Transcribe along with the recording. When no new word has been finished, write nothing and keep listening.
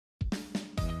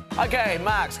OK,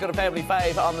 Mark's got a family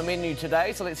fave on the menu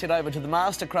today, so let's head over to the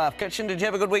Mastercraft kitchen. Did you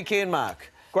have a good weekend,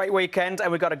 Mark? Great weekend,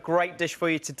 and we've got a great dish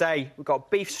for you today. We've got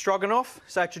beef stroganoff.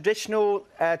 So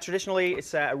traditionally,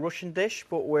 it's a Russian dish,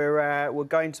 but we're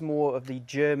going to more of the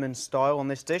German style on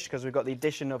this dish because we've got the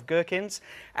addition of gherkins,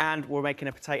 and we're making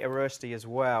a potato rostie as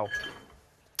well.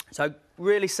 So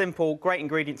really simple, great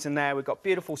ingredients in there. We've got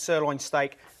beautiful sirloin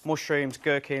steak, mushrooms,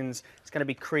 gherkins. It's going to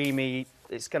be creamy.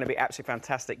 It's going to be absolutely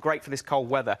fantastic. Great for this cold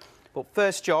weather. But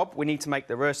first job, we need to make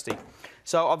the rostie.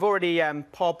 So I've already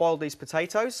parboiled these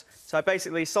potatoes. So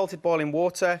basically salted boiling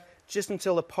water just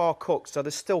until the par cooks, so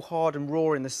they're still hard and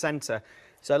raw in the centre.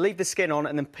 So leave the skin on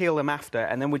and then peel them after,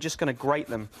 and then we're just going to grate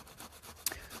them.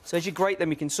 So as you grate them,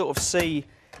 you can sort of see,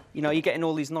 you know, you're getting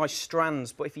all these nice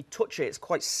strands, but if you touch it, it's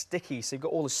quite sticky, so you've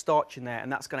got all the starch in there,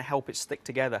 and that's going to help it stick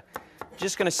together.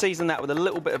 Just going to season that with a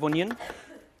little bit of onion.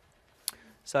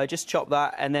 So just chop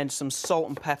that, and then some salt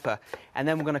and pepper, and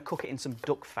then we're going to cook it in some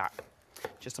duck fat,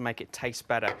 just to make it taste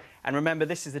better. And remember,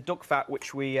 this is the duck fat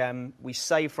which we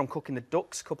saved from cooking the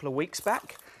ducks a couple of weeks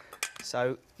back,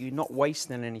 so you're not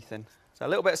wasting anything. So a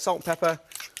little bit of salt and pepper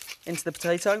into the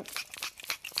potato.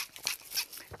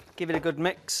 Give it a good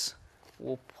mix.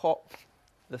 We'll pop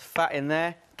the fat in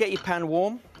there. Get your pan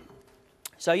warm.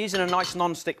 So using a nice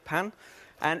non-stick pan.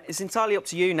 And it's entirely up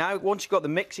to you now. Once you've got the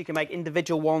mix, you can make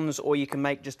individual ones, or you can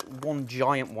make just one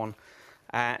giant one.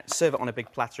 Serve it on a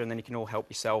big platter, and then you can all help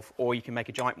yourself. Or you can make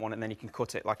a giant one, and then you can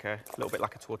cut it like a little bit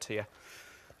like a tortilla.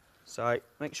 So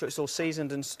make sure it's all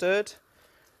seasoned and stirred.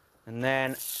 And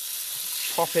then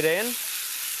pop it in. And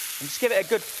just give it a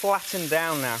good flatten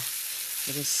down now.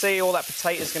 You can see all that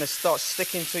potato is going to start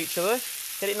sticking to each other.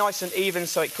 Get it nice and even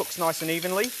so it cooks nice and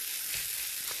evenly.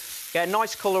 Get a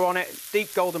nice colour on it,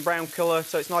 deep golden brown colour,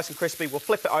 so it's nice and crispy. We'll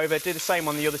flip it over, do the same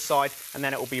on the other side, and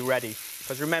then it will be ready.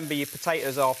 Because remember, your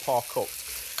potatoes are par cooked.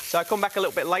 So I'll come back a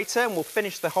little bit later and we'll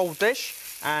finish the whole dish,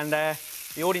 and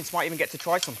the audience might even get to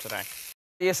try some today.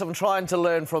 Yes, I'm trying to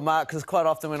learn from Mark, because quite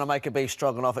often when I make a beef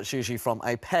stroganoff, it's usually from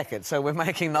a packet. So we're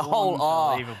making the whole...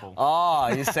 Unbelievable. Oh,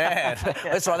 you said.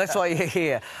 That's right, that's why you're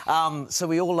here. So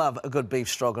we all love a good beef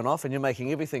stroganoff, and you're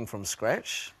making everything from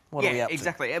scratch. What are we up to?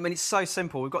 Exactly. I mean, it's so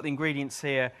simple. We've got the ingredients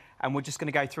here, and we're just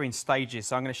going to go through in stages.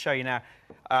 So I'm going to show you now.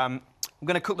 We're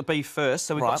going to cook the beef first.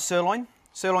 So we've got sirloin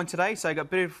today. So you've got a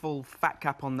beautiful fat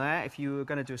cap on there. If you were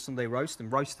going to do a Sunday roast, then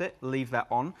roast it, leave that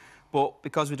on. But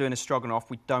because we're doing a stroganoff,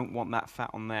 we don't want that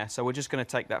fat on there. So we're just going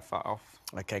to take that fat off.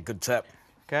 OK, good tip.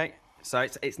 OK, so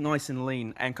it's nice and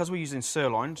lean. And because we're using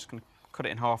sirloin, just going to cut it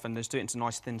in half and just do it into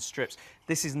nice thin strips.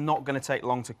 This is not going to take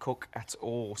long to cook at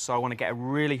all. So I want to get a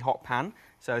really hot pan.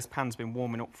 So this pan's been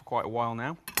warming up for quite a while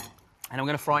now. And I'm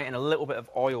going to fry it in a little bit of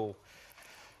oil.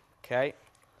 OK,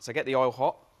 so get the oil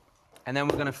hot. And then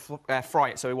we're going to fry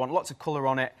it. So we want lots of colour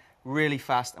on it, really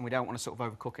fast, and we don't want to sort of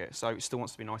overcook it. So it still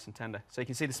wants to be nice and tender. So you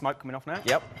can see the smoke coming off now?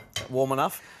 Yep. Warm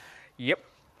enough? Yep.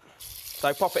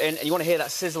 So pop it in, and you want to hear that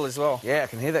sizzle as well. Yeah, I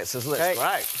can hear that sizzle. It's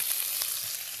great.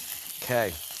 OK.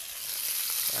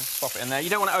 So pop it in there. You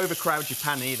don't want to overcrowd your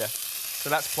pan either. So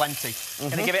that's plenty.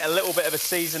 Going to give it a little bit of a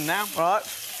season now. Right.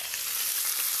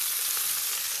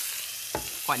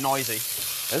 Quite noisy.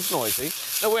 It's noisy.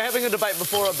 Now, we're having a debate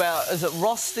before about, is it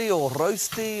Rostie or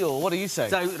Roastie, or what do you say?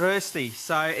 So, Rostie.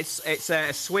 So, it's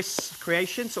a Swiss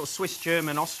creation, sort of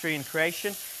Swiss-German, Austrian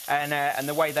creation, and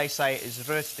the way they say it is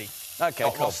Rostie. OK,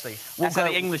 cool. Rostie. That's how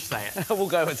the English say it. We'll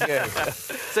go with you.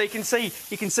 So you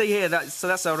can see here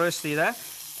that's our Rostie there.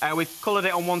 We've coloured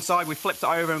it on one side, we've flipped it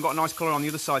over and got a nice colour on the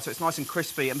other side, so it's nice and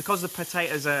crispy. And because the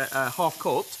potatoes are half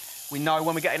cooked, we know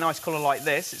when we get a nice colour like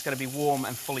this, it's going to be warm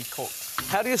and fully cooked.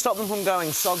 How do you stop them from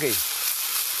going soggy?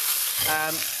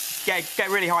 Get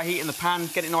really high heat in the pan,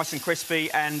 get it nice and crispy,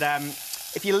 and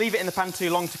if you leave it in the pan too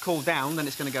long to cool down, then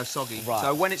it's going to go soggy. Right.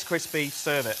 So when it's crispy,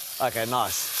 serve it. OK,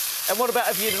 nice. And what about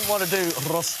if you didn't want to do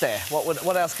roste?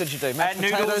 What else could you do? Mashed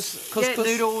noodles, potatoes, couscous?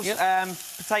 Noodles, yep.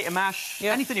 Potato mash,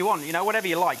 anything you want, you know, whatever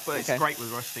you like, but it's great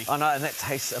with Rostie. I know, and that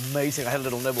tastes amazing. I had a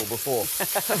little nibble before.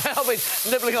 I'll be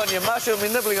nibbling on your mushroom, I'll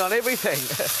be nibbling on everything.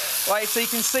 Right, so you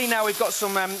can see now we've got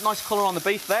some nice colour on the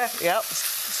beef there. Yep.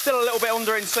 Still a little bit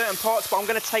under in certain parts, but I'm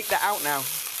going to take that out now.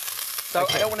 So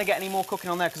I don't want to get any more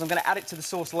cooking on there because I'm going to add it to the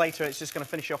sauce later. It's just going to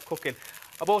finish off cooking.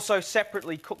 I've also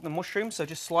separately cooked the mushrooms, so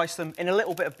just slice them in a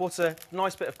little bit of butter,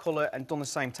 nice bit of colour, and done the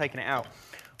same, taking it out.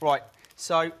 Right,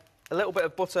 so a little bit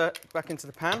of butter back into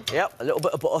the pan. Yep, a little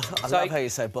bit of butter. I love how you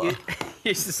say butter.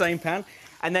 Use the same pan.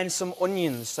 And then some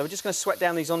onions. So we're just going to sweat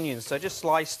down these onions. So just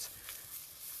sliced,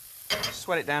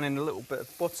 sweat it down in a little bit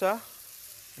of butter.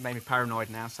 You made me paranoid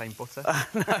now, saying butter.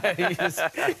 No, you just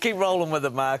keep rolling with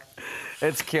it, Mark.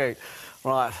 It's cute.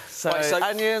 Right, so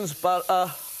onions,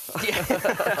 butter...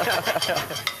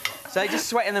 So just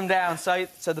sweating them down. So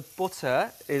the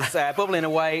butter is bubbling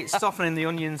away, softening the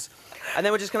onions. And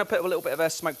then we're just going to put a little bit of a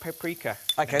smoked paprika.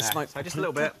 OK, smoked so just a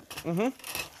little bit.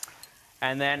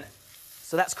 And then,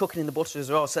 so that's cooking in the butter as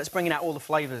well. So that's bringing out all the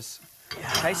flavours.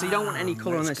 OK, so you don't want any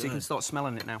colour on this, so you can start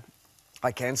smelling it now.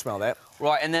 I can smell that.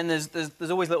 Right, and then there's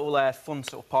always little fun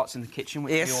sort of parts in the kitchen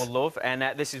which we all love, and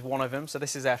this is one of them. So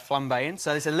this is flambeing.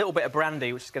 So there's a little bit of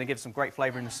brandy, which is going to give some great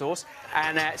flavour in the sauce,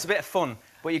 and it's a bit of fun.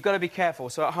 But you've got to be careful.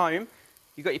 So at home,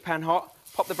 you've got your pan hot,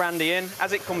 pop the brandy in.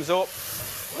 As it comes up,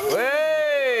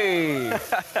 Hey!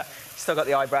 still got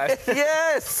the eyebrows.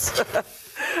 Yes!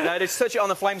 No, just touch it on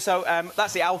the flame. So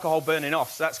that's the alcohol burning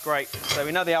off. So that's great. So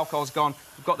we know the alcohol's gone.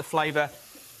 We've got the flavour.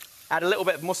 Add a little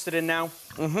bit of mustard in now.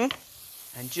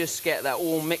 And just get that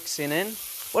all mixing in.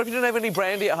 What if you didn't have any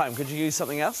brandy at home? Could you use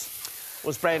something else?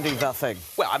 Was brandy the thing?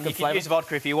 Well, I mean, you could use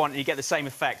vodka if you want, and you get the same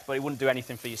effect, but it wouldn't do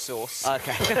anything for your sauce.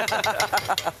 OK.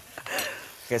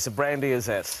 OK, so brandy is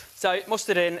it. So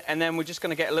mustard in, and then we're just going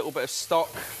to get a little bit of stock.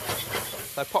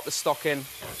 So pop the stock in,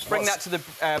 bring that to the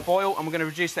boil, and we're going to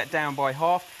reduce that down by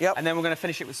half. Yep. And then we're going to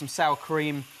finish it with some sour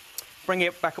cream, bring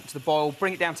it back up to the boil,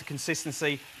 bring it down to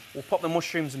consistency. We'll pop the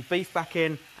mushrooms and beef back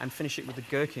in and finish it with the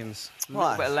gherkins. A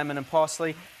little bit of lemon and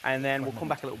parsley, and then we'll come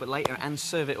back a little bit later and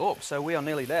serve it up. So we are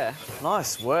nearly there.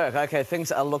 Nice work. OK,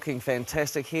 things are looking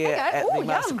fantastic here at the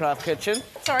Mastercraft kitchen.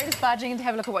 Sorry, just barging in to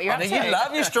have a look at what you're up to. You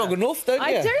love your stroganoff, don't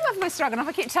you? I do love my stroganoff.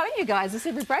 I keep telling you guys this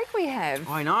every break we have.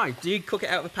 I know. Do you cook it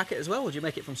out of a packet as well, or do you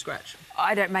make it from scratch?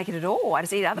 I don't make it at all. I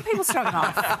just eat other people's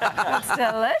stroganoff. It's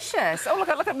delicious. Oh,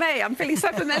 look at me. I'm feeling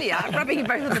so familiar. I'm rubbing you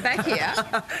both on the back here.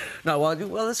 No,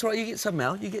 well, that's right. You get some,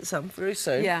 Mel. You get some very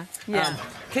soon. Yeah.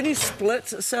 Can you split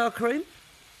sour cream?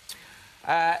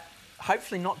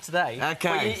 Hopefully not today.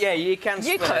 OK. Yeah, you can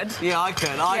split. You could. Yeah, I could.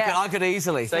 I could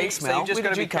easily. Thanks, Mel. So you've just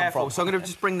got to be careful. So I'm going to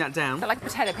just bring that down. Is it like a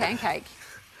potato pancake?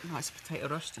 No, it's a potato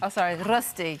rusty. Oh, sorry,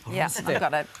 rusty. Yeah, I've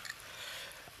got it.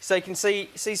 So you can see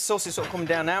the sauce is sort of coming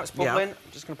down now. It's bubbling.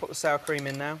 I'm just going to put the sour cream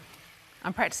in now.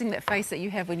 I'm practicing that face that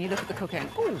you have when you look at the cooking.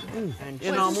 Ooh. And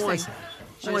you know, I'm always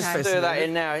stir that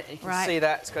in now. You can see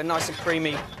that. It's got nice and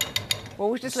creamy. Well,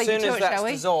 we'll just leave it to it, shall we? As soon as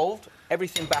that's dissolved,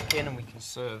 everything back in and we can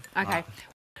serve. OK.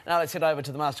 Now let's head over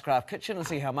to the Mastercraft kitchen and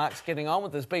see how Mark's getting on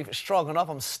with his beef stroganoff.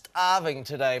 I'm starving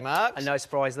today, Mark. And no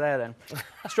surprise there, then.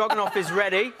 Stroganoff is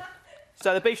ready.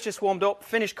 So the beef's just warmed up,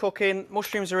 finished cooking.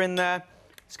 Mushrooms are in there.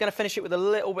 Just going to finish it with a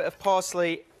little bit of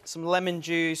parsley, some lemon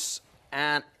juice,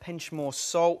 and a pinch more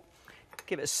salt.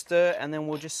 Give it a stir, and then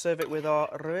we'll just serve it with our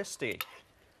rostie.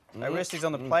 So rostie's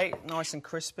on the plate, nice and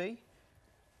crispy.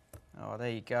 Oh, there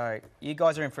you go. You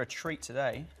guys are in for a treat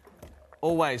today.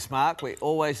 Always, Mark. We're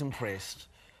always impressed.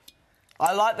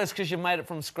 I like this because you made it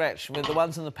from scratch, where the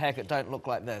ones in the packet don't look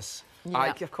like this.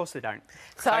 Yeah. Of course they don't.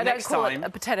 So I don't call it a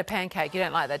potato pancake. You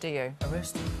don't like that, do you? A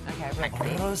rostie. OK,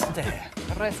 rostie.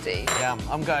 Rostie. A rostie. Yeah,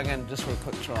 I'm going in just for a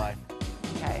quick try.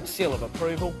 OK. Seal of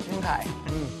approval. OK.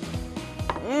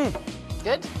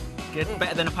 Good? Good.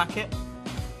 Better than a packet?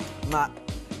 Mark,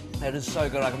 that is so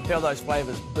good. I can feel those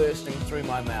flavours bursting through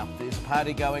my mouth. There's a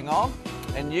party going on,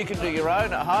 and you can do your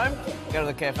own at home. Go to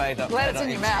the cafe. Glad it's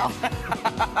in your mouth.